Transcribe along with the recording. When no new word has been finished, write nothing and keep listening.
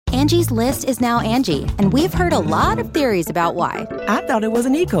Angie's List is now Angie, and we've heard a lot of theories about why. I thought it was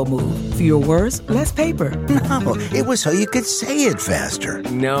an eco move. Fewer words, less paper. No, it was so you could say it faster.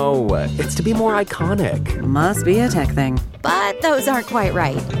 No, it's to be more iconic. Must be a tech thing. But those aren't quite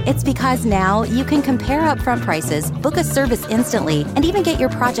right. It's because now you can compare upfront prices, book a service instantly, and even get your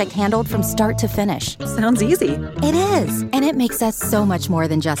project handled from start to finish. Sounds easy. It is, and it makes us so much more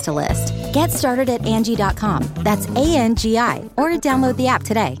than just a list. Get started at Angie.com. That's ANGI, or download the app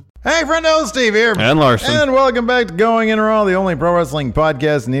today. Hey, friendo, Steve here. And Larson. And welcome back to Going In Raw, the only pro wrestling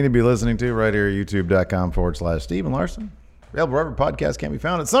podcast you need to be listening to right here at youtube.com/Steve and Larson. Available wherever podcast can be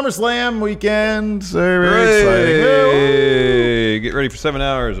found at SummerSlam weekend. So very exciting. Hey, get ready for 7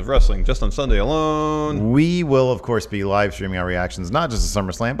 hours of wrestling just on Sunday alone. We will, of course, be live streaming our reactions, not just to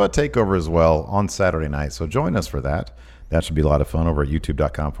SummerSlam, but TakeOver as well on Saturday night. So join us for that. That should be a lot of fun over at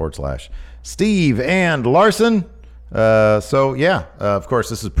youtube.com/Steve and Larson. Of course,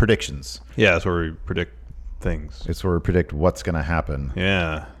 this is predictions. Yeah, that's where we predict things. It's where we predict what's going to happen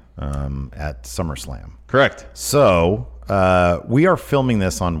Yeah. at SummerSlam. Correct. So we are filming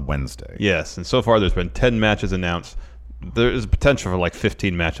this on Wednesday. Yes, and so far there's been 10 matches announced. There is potential for like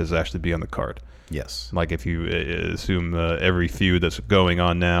 15 matches to actually be on the card. Yes. Like if you assume every feud that's going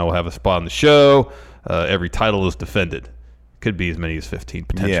on now will have a spot on the show, every title is defended. Could be as many as 15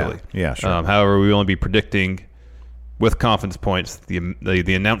 potentially. Yeah, sure. However, we will only be predicting with confidence points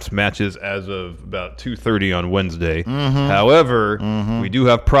the announced matches as of about 2:30 on Wednesday. Mm-hmm. However, we do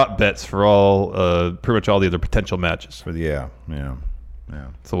have prop bets for all pretty much all the other potential matches. Yeah.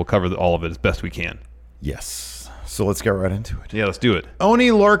 So we'll cover all of it as best we can. Yes. So let's get right into it. Yeah, let's do it. Oney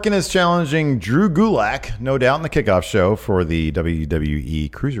Lorcan is challenging Drew Gulak, no doubt, in the kickoff show for the WWE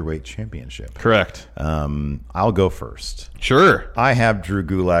Cruiserweight Championship. Correct. I'll go first. Sure. I have Drew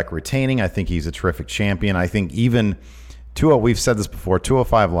Gulak retaining. I think he's a terrific champion. I think even we've said this before,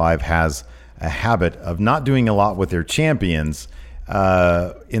 205 Live has a habit of not doing a lot with their champions.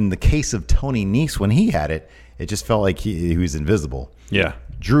 In the case of Tony Nese, when he had it, it just felt like he was invisible. Yeah.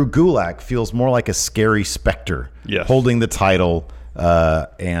 Drew Gulak feels more like a scary specter holding the title. So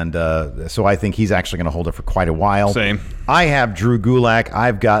I think he's actually going to hold it for quite a while. Same. I have Drew Gulak.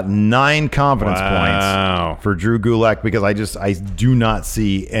 I've got 9 confidence points for Drew Gulak because I do not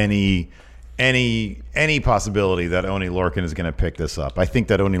see any possibility that Oney Lorcan is going to pick this up. I think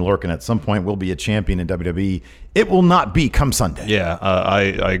that Oney Lorcan at some point will be a champion in WWE. It will not be come Sunday. Yeah,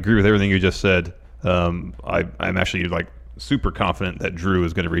 I agree with everything you just said. I'm actually super confident that Drew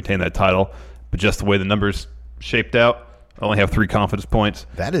is going to retain that title, but just the way the numbers shaped out, I only have 3 confidence points.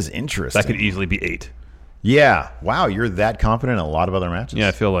 That is interesting. That could easily be 8. Yeah. Wow, you're that confident in a lot of other matches? Yeah,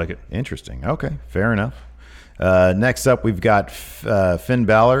 I feel like it. Interesting. Okay, fair enough. Next up, we've got Finn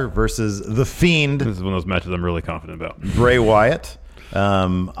Balor versus The Fiend. This is one of those matches I'm really confident about. Bray Wyatt.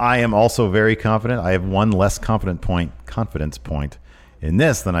 I am also very confident. I have 1 less confidence point in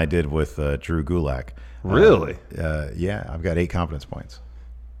this than I did with Drew Gulak. Really? Yeah, I've got 8 confidence points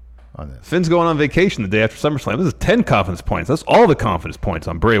on this. Finn's going on vacation the day after SummerSlam. This is 10 confidence points. That's all the confidence points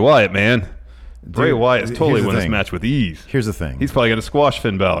on Bray Wyatt, man. Bray Wyatt is totally win this match with ease. Here's the thing. He's probably going to squash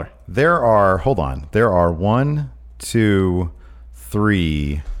Finn Balor. There are 1, 2,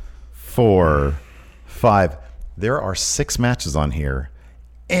 3, 4, 5. There are 6 matches on here,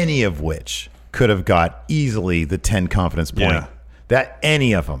 any of which could have got easily the 10 confidence point. Yeah. That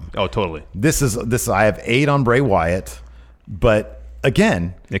any of them. Oh, totally. This. I have 8 on Bray Wyatt, but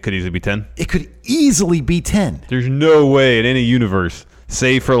again, it could easily be 10. It could easily be 10. There's no way in any universe,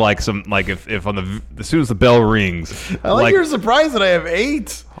 save for if as soon as the bell rings. I like you're surprised that I have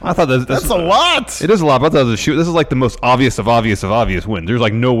 8. I thought that's a lot. It is a lot. But I thought it was a shoot. This is like the most obvious of obvious wins.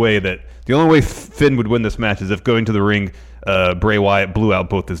 There's no way that the only way Finn would win this match is if going to the ring, Bray Wyatt blew out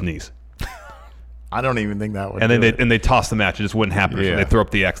both his knees. I don't even think that would. And they toss the match. It just wouldn't happen. Yeah. They throw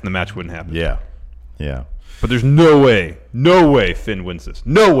up the X and the match wouldn't happen. Yeah. But there's no way Finn wins this.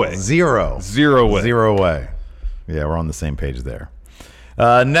 No way. Zero way. Yeah, we're on the same page there.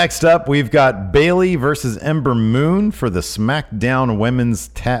 Next up, we've got Bayley versus Ember Moon for the SmackDown Women's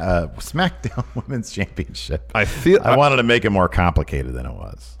Championship. I wanted to make it more complicated than it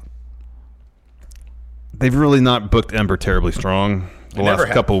was. They've really not booked Ember terribly strong the last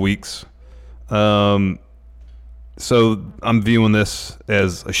couple of weeks. So I'm viewing this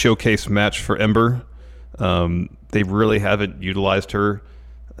as a showcase match for Ember. They really haven't utilized her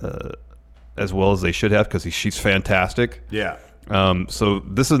as well as they should have because she's fantastic. Yeah. So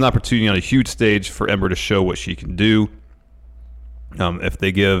this is an opportunity on a huge stage for Ember to show what she can do. If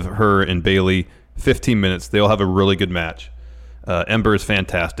they give her and Bayley 15 minutes, they'll have a really good match. Ember is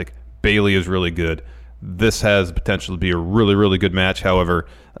fantastic. Bayley is really good. This has potential to be a really, really good match. However,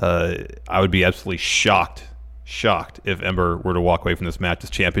 I would be absolutely shocked if Ember were to walk away from this match as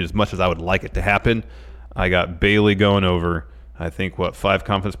champion. As much as I would like it to happen, I got Bayley going over. I think, 5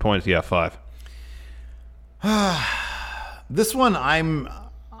 confidence points? Yeah, 5. This one,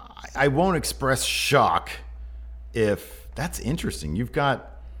 I won't express shock if that's interesting. You've got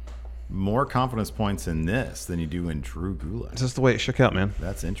more confidence points in this than you do in Drew Gulak. It's just the way it shook out, man.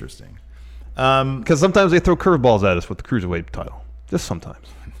 That's interesting. Because sometimes they throw curveballs at us with the cruiserweight title. Just sometimes.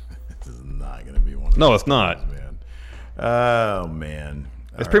 This is not going to be one of No, it's not. those, man. Oh, man.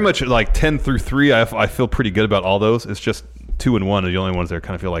 It's pretty much like 10 through 3. I feel pretty good about all those. It's just 2 and 1 are the only ones that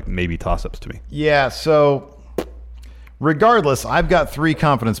kind of feel like maybe toss-ups to me. Yeah, so regardless, I've got 3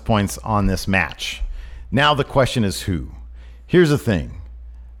 confidence points on this match. Now the question is who? Here's the thing.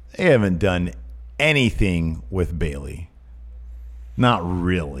 They haven't done anything with Bayley. Not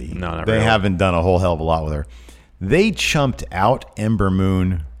really. No, not they really. haven't done a whole hell of a lot with her. They chumped out Ember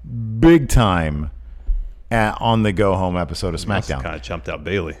Moon big time on the Go Home episode of SmackDown. Kind of chumped out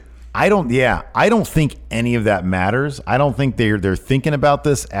Bayley. I don't think any of that matters. I don't think they're thinking about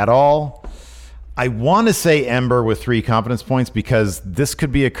this at all. I want to say Ember with 3 confidence points because this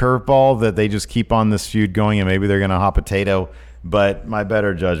could be a curveball that they just keep on this feud going and maybe they're going to hot potato. But my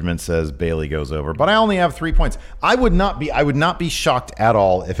better judgment says Bayley goes over. But I only have 3 points. I would not be shocked at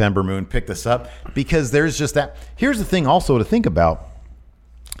all if Ember Moon picked this up because there's just that. Here's the thing also to think about.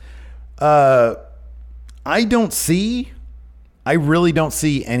 I really don't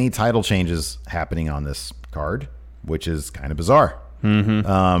see any title changes happening on this card, which is kind of bizarre.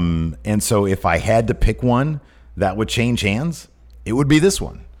 Mm-hmm. And so if I had to pick one that would change hands, it would be this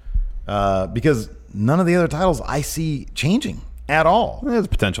one. Because none of the other titles I see changing at all. There's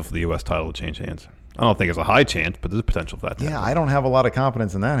potential for the U.S. title to change hands. I don't think it's a high chance, but there's potential for that to happen. I don't have a lot of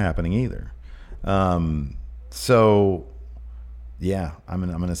confidence in that happening either. So, yeah, I'm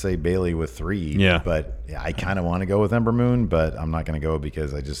gonna say Bayley with 3. Yeah. But I kind of want to go with Ember Moon, but I'm not going to go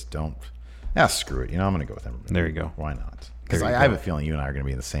because I just don't. Screw it. I'm going to go with Ember Moon. There you go. Why not? Because I have a feeling you and I are going to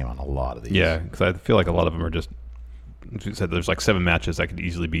be the same on a lot of these. Yeah, because I feel like a lot of them are just. As you said, there's like 7 matches that could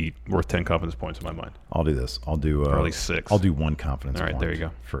easily be worth 10 confidence points in my mind. I'll do this. I'll do or at least 6. I'll do 1 confidence All right, point there you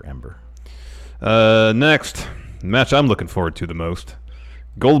go. for Ember. Next match I'm looking forward to the most: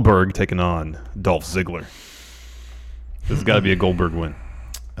 Goldberg taking on Dolph Ziggler. This has got to be a Goldberg win.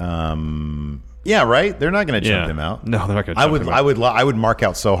 Yeah, right. They're not going to jump him out. No, they're not going to. I would mark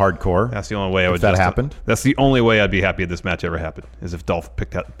out So Hardcore. That's the only way I would. If that happened. That's the only way I'd be happy if this match ever happened. Is if Dolph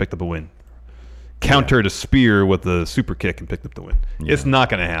picked up a win. Countered a spear with a super kick and picked up the win. Yeah. It's not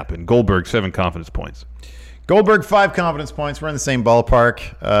going to happen. Goldberg 7 confidence points. Goldberg 5 confidence points. We're in the same ballpark.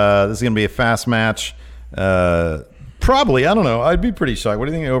 This is going to be a fast match. Probably, I don't know. I'd be pretty shocked. What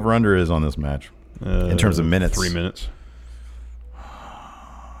do you think the over/under is on this match in terms of minutes? 3 minutes.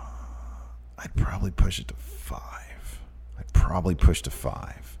 I'd probably push it to 5.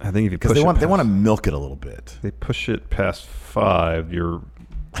 I think if you push they want to milk it a little bit. They push it past 5. You're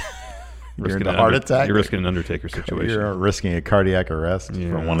risking a heart attack. You're risking an Undertaker situation. You're risking a cardiac arrest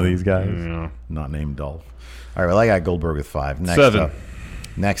from one of these guys, not named Dolph. All right, well, I got Goldberg with 5.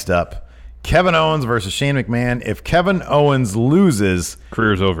 Next up, Kevin Owens versus Shane McMahon. If Kevin Owens loses,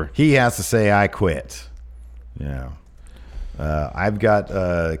 career's over. He has to say, "I quit." Yeah. I've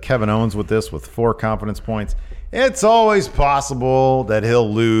got Kevin Owens with this with 4 confidence points. It's always possible that he'll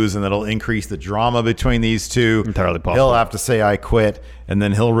lose and that'll increase the drama between these two. Entirely possible. He'll have to say, "I quit," and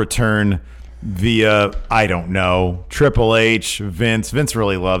then he'll return via, I don't know, Triple H, Vince. Vince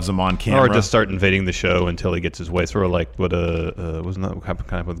really loves him on camera. Or just start invading the show until he gets his way. Sort of like what wasn't that happened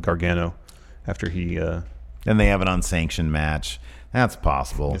kind of with Gargano after he... and they have an unsanctioned match. That's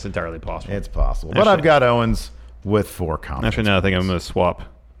possible. It's entirely possible. It's possible. But I've got Owens with 4 confidence Actually, now I think I'm going to swap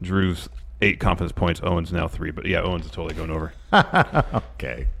Drew's 8 confidence points. Owens now 3. But yeah, Owens is totally going over.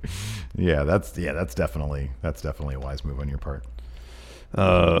 Okay. Yeah, that's definitely a wise move on your part.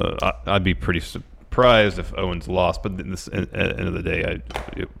 I'd be pretty surprised if Owens lost, but at the end of the day,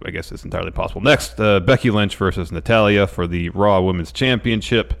 I guess it's entirely possible. Next, Becky Lynch versus Natalya for the Raw Women's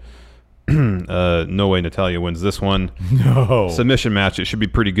Championship. No way Natalya wins this one. No. Submission match. It should be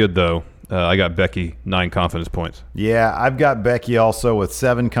pretty good, though. I got Becky 9 confidence points. Yeah, I've got Becky also with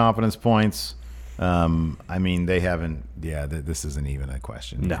 7 confidence points. I mean, they haven't. Yeah, this isn't even a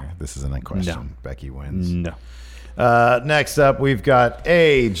question. No, here. This isn't a question. No. Becky wins. No. Next up, we've got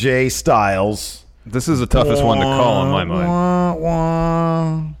AJ Styles. This is the toughest one to call in my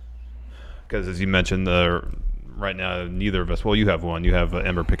mind. Because as you mentioned, right now, neither of us. Well, you have one. You have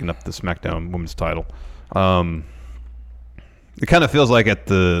Ember picking up the SmackDown Women's title. It kind of feels like at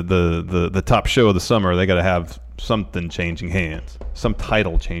the top show of the summer, they got to have something changing hands, some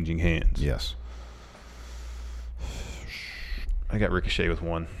title changing hands. Yes. I got Ricochet with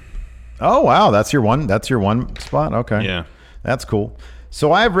 1. Oh wow, that's your one spot. Okay. Yeah. That's cool.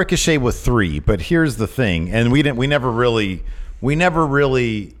 So I have Ricochet with 3, but here's the thing, and we never really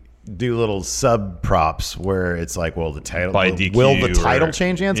do little sub props where it's like, well, the title by DQ will the title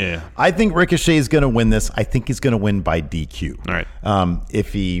change hands? Yeah. I think Ricochet is going to win this. I think he's going to win by DQ. All right.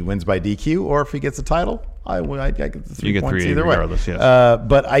 If he wins by DQ or if he gets a title, I get the 3 you points get 3 either regardless, way. yes.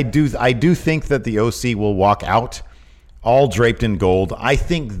 But I do think that the OC will walk out all draped in gold. I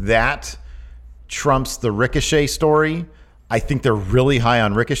think that trumps the Ricochet story. I think they're really high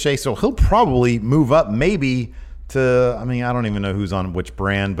on Ricochet, so he'll probably move up maybe to, I mean, I don't even know who's on which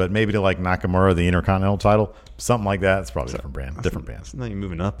brand, but maybe to like Nakamura, the Intercontinental title, something like that. It's probably a different brand, different bands. It's not even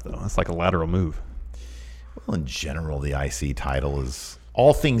moving up, though. It's like a lateral move. Well, in general, the IC title is,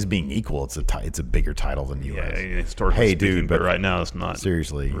 all things being equal, it's a bigger title than US. Yeah, historically speaking, but right now it's not.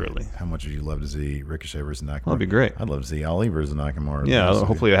 Seriously, really. How much would you love to see Ricochet versus Nakamura? That'd be great. I'd love to see Ali versus Nakamura. Yeah,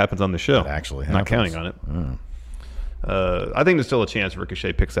 hopefully it happens on the show. It actually happens. Not counting on it. I think there's still a chance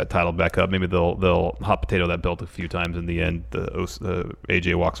Ricochet picks that title back up. Maybe they'll hot potato that belt a few times. In the end,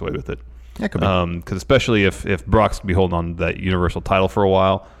 AJ walks away with it. Yeah, could be. Because especially if Brock's going to be holding on to that Universal title for a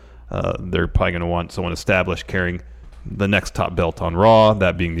while, they're probably going to want someone established carrying the next top belt on Raw,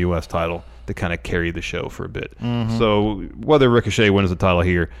 that being the U.S. title, to kind of carry the show for a bit. Mm-hmm. So whether Ricochet wins the title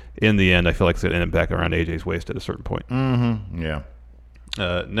here, in the end, I feel like it's going to end up back around AJ's waist at a certain point. Mm-hmm. Yeah.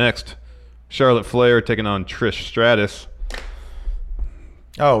 Next, Charlotte Flair taking on Trish Stratus.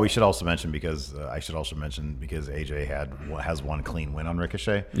 Oh, we should also mention because AJ has one clean win on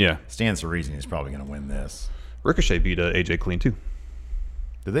Ricochet. Yeah, stands to reason he's probably going to win this. Ricochet beat AJ clean too.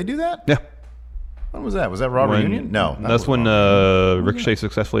 Did they do that? Yeah. When was that? Was that Raw Reunion? No, that's when Ricochet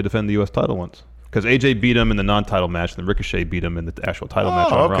successfully defended the U.S. title once. Because AJ beat him in the non-title match, then Ricochet beat him in the actual title match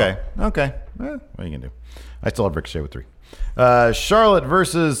on Raw. Okay. What are you gonna do? I still have Ricochet with 3. Charlotte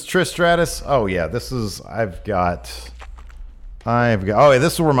versus Trish Stratus. Oh yeah, this is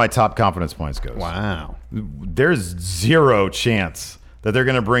this is where my top confidence points goes. Wow. There's zero chance that they're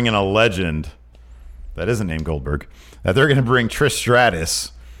gonna bring in a legend that isn't named Goldberg. That they're gonna bring Trish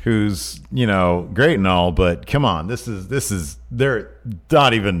Stratus, who's great and all, but come on, this is they're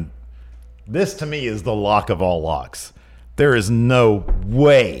not even. This to me is the lock of all locks. There is no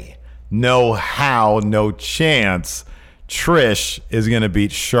way, no how, no chance Trish is going to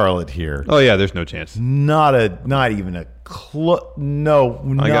beat Charlotte here. Oh yeah, there's no chance. Not even a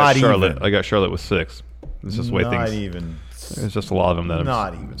no. I got Charlotte. I got Charlotte with 6. It's just the way things. Not even. There's just a lot of them that I'm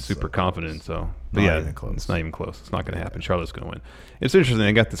not even super confident in. So, but yeah, it's not even close. It's not going to happen. Charlotte's going to win. It's interesting.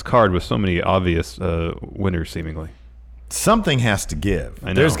 I got this card with so many obvious winners seemingly. Something has to give.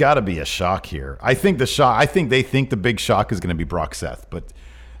 There's got to be a shock here. I think they think the big shock is going to be Brock Seth, but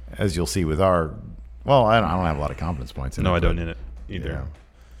as you'll see with I don't have a lot of confidence points in it. No, I don't in it either.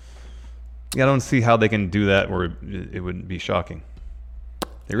 Yeah, I don't see how they can do that where it wouldn't be shocking.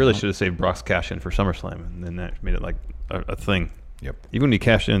 They really should have saved Brock's cash in for SummerSlam, and then that made it like a thing. Yep. Even when he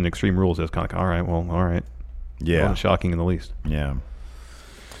cashed in Extreme Rules, it was kind of like, all right. Yeah. It wasn't shocking in the least. Yeah.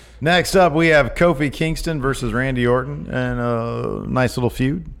 Next up, we have Kofi Kingston versus Randy Orton, and a nice little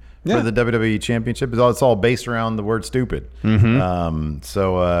feud for the WWE Championship. It's all based around the word stupid. Mm-hmm.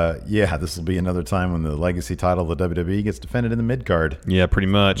 This will be another time when the legacy title of the WWE gets defended in the mid-card. Yeah, pretty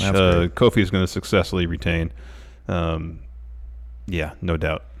much. Kofi is going to successfully retain. Yeah, no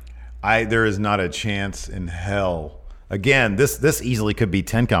doubt. There is not a chance in hell. Again, this easily could be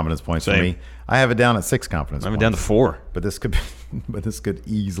 10 confidence points for me. I have it down at 6 confidence points. I have it down to 4. But this could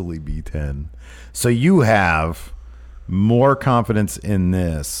easily be 10. So you have more confidence in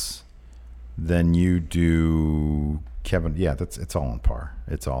this than you do Kevin. Yeah, it's all on par.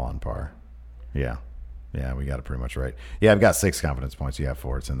 It's all on par. Yeah. Yeah, we got it pretty much right. Yeah, I've got 6 confidence points. You have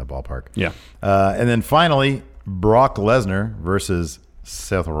 4. It's in the ballpark. Yeah. And then finally, Brock Lesnar versus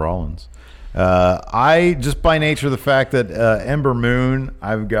Seth Rollins. I just by nature of the fact that Ember Moon,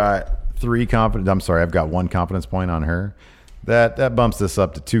 I've got 1 confidence point on her. That bumps this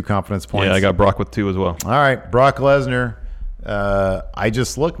up to 2 confidence points. Yeah, I got Brock with 2 as well. All right, Brock Lesnar. I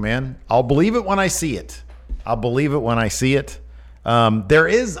just look, man. I'll believe it when I see it. There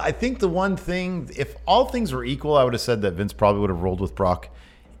is, I think, the one thing. If all things were equal, I would have said that Vince probably would have rolled with Brock,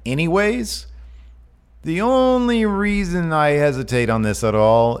 anyways. The only reason I hesitate on this at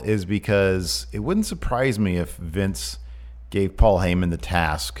all is because it wouldn't surprise me if Vince gave Paul Heyman the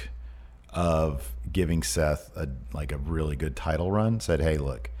task of giving Seth a really good title run. Said, hey,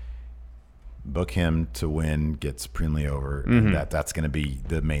 look, book him to win, get supremely over. And that's going to be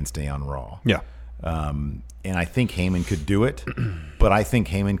the mainstay on Raw. Yeah. And I think Heyman could do it, but I think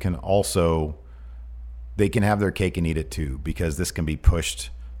Heyman can also, they can have their cake and eat it too, because this can be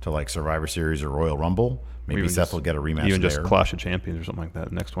pushed to like Survivor Series or Royal Rumble. Maybe Seth will get a rematch even there. Just Clash of Champions or something like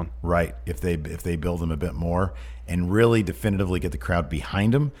that. Next one, right? If they build him a bit more and really definitively get the crowd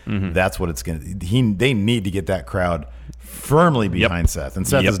behind him, that's what it's going to. They need to get that crowd firmly behind Seth, and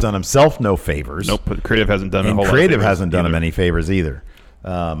Seth has done himself no favors. Nope, but Creative hasn't done. Hasn't done him any favors either.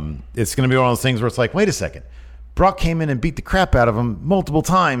 It's going to be one of those things where it's like, wait a second, Brock came in and beat the crap out of him multiple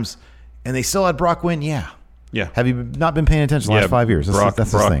times, and they still had Brock win. Yeah. Have you not been paying attention the last 5 years? Brock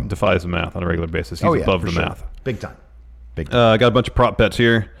that's the thing. Defies the math on a regular basis. He's above the math. Big time. Got a bunch of prop bets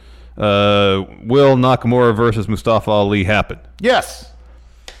here. Will Nakamura versus Mustafa Ali happen? Yes.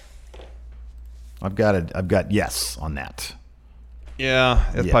 I've got yes on that. Yeah,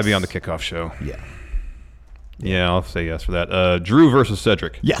 it'll probably be on the kickoff show. Yeah, I'll say yes for that. Drew versus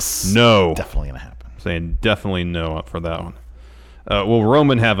Cedric. Yes. No. Definitely going to happen. Saying definitely no for that one. Will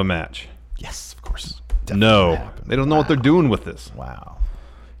Roman have a match? Yes, of course. No, they don't know what they're doing with this. Wow.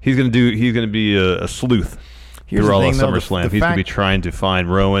 He's gonna be a sleuth through all of SummerSlam. He's gonna be trying to find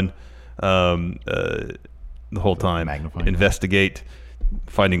Rowan the whole time, investigate,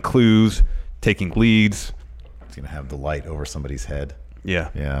 finding clues, taking leads. He's gonna have the light over somebody's head.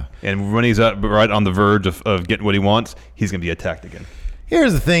 Yeah. And when he's right on the verge of getting what he wants, he's gonna be attacked again.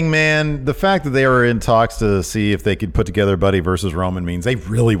 Here's the thing, man. The fact that they were in talks to see if they could put together Buddy versus Roman means they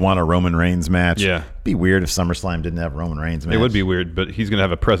really want a Roman Reigns match. Yeah. It'd be weird if SummerSlam didn't have Roman Reigns match. It would be weird, but he's going to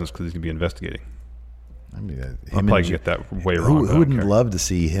have a presence because he's going to be investigating. I'm probably get that way wrong. Who wouldn't love to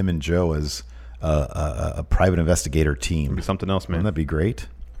see him and Joe as a private investigator team? It'd be something else, man. Wouldn't that be great?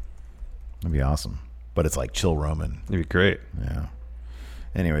 That'd be awesome. But it's like chill Roman. It'd be great. Yeah.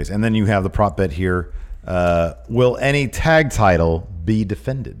 Anyways, and then you have the prop bet here. Will any tag title be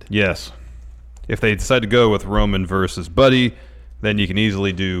defended? Yes. If they decide to go with Roman versus Buddy, then you can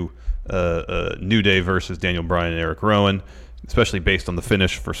easily do New Day versus Daniel Bryan and Eric Rowan, especially based on the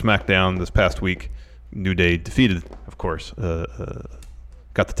finish for SmackDown this past week. New Day defeated, of course,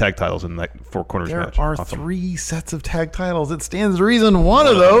 got the tag titles in that Four Corners match. There are 3 sets of tag titles. It stands to reason one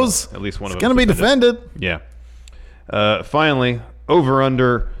of those, at least one of them, is going to be defended. Yeah. Finally,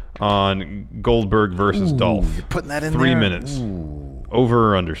 over-under on Goldberg versus Dolph. You're putting that in 3 there? minutes. Ooh.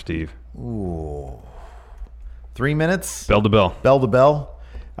 Over or under, Steve? Ooh. 3 minutes? Bell to bell. Bell to bell?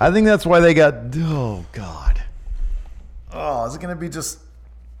 I think that's why they got... Oh, God. Oh, is it going to be just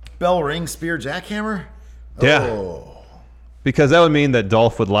bell, ring, spear, jackhammer? Yeah. Oh. Because that would mean that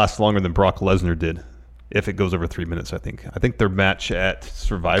Dolph would last longer than Brock Lesnar did if it goes over 3 minutes, I think. I think their match at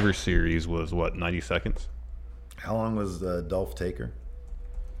Survivor Series was, 90 seconds? How long was Dolph Taker?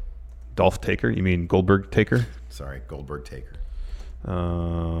 Dolph Taker? You mean Goldberg Taker? Sorry, Goldberg Taker.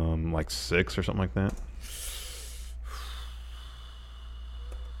 Like 6 or something like that.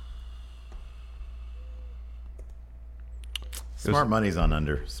 Smart money's on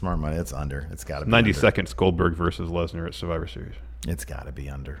under. Smart money, it's under. It's got to be 90 under. seconds Goldberg versus Lesnar at Survivor Series. It's got to be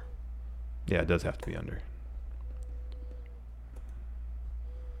under. Yeah, it does have to be under.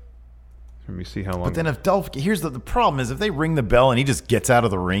 Let me see how long. But then if Dolph, here's the problem is if they ring the bell and he just gets out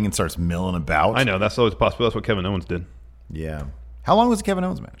of the ring and starts milling about. I know, that's always possible. That's what Kevin Owens did. Yeah. How long was the Kevin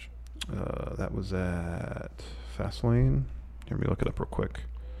Owens match? That was at Fastlane. Let me look it up real quick.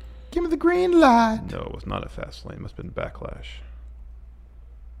 Give me the green light. No, it was not at Fastlane. It must have been Backlash.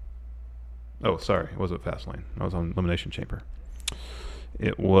 Oh, sorry. It wasn't Fastlane. I was on Elimination Chamber.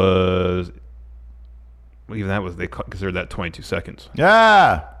 It was... Well, even that was... They considered that 22 seconds.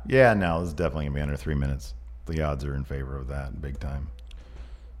 Yeah. Yeah, no, it's definitely going to be under 3 minutes. The odds are in favor of that big time.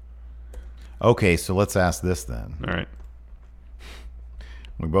 Okay, so let's ask this then. All right.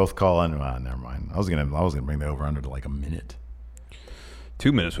 We both call in... never mind. I was gonna bring the over-under to like a minute.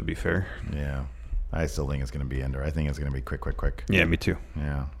 2 minutes would be fair. Yeah. I still think it's going to be under. I think it's going to be quick. Yeah, me too.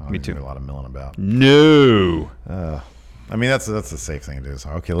 Yeah. Me too. A lot of milling about. No. I mean, that's a safe thing to do. So,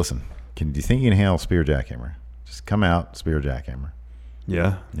 okay, listen. Do you think you can handle spear jackhammer? Just come out, spear jackhammer.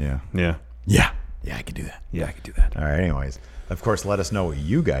 Yeah. Yeah. Yeah. Yeah. Yeah, I can do that. Yeah, I can do that. All right, anyways. Of course, let us know what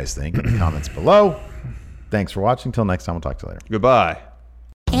you guys think in the comments below. Thanks for watching. Until next time, we'll talk to you later. Goodbye.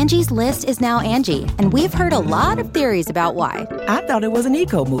 Angie's List is now Angie, and we've heard a lot of theories about why. I thought it was an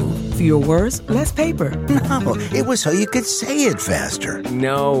eco move. Fewer words, less paper. No, it was so you could say it faster.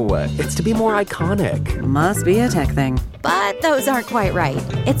 No, it's to be more iconic. Must be a tech thing. But those aren't quite right.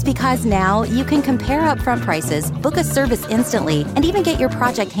 It's because now you can compare upfront prices, book a service instantly, and even get your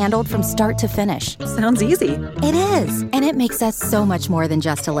project handled from start to finish. Sounds easy. It is, and it makes us so much more than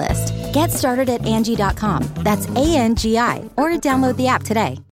just a list. Get started at Angie.com. That's ANGI, or download the app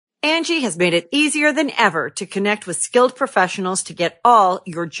today. Angie has made it easier than ever to connect with skilled professionals to get all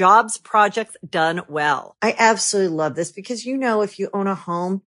your jobs projects done well. I absolutely love this because, if you own a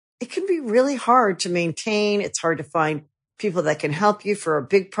home, it can be really hard to maintain. It's hard to find people that can help you for a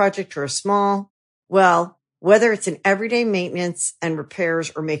big project or a small. Well, whether it's in everyday maintenance and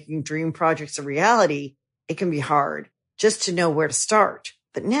repairs or making dream projects a reality, it can be hard just to know where to start.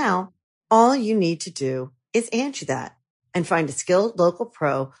 But now all you need to do is Angie that and find a skilled local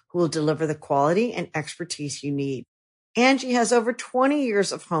pro who will deliver the quality and expertise you need. Angie has over 20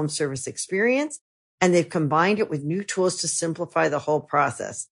 years of home service experience, and they've combined it with new tools to simplify the whole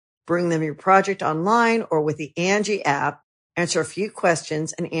process. Bring them your project online or with the Angie app, answer a few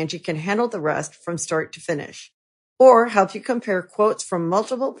questions, and Angie can handle the rest from start to finish. Or help you compare quotes from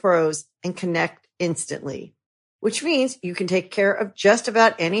multiple pros and connect instantly, which means you can take care of just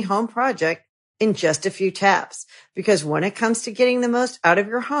about any home project in just a few taps. Because when it comes to getting the most out of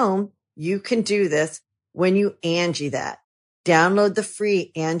your home, you can do this when you Angie that. Download the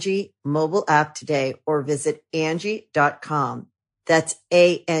free Angie mobile app today or visit Angie.com. That's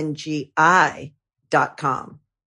ANGI.com.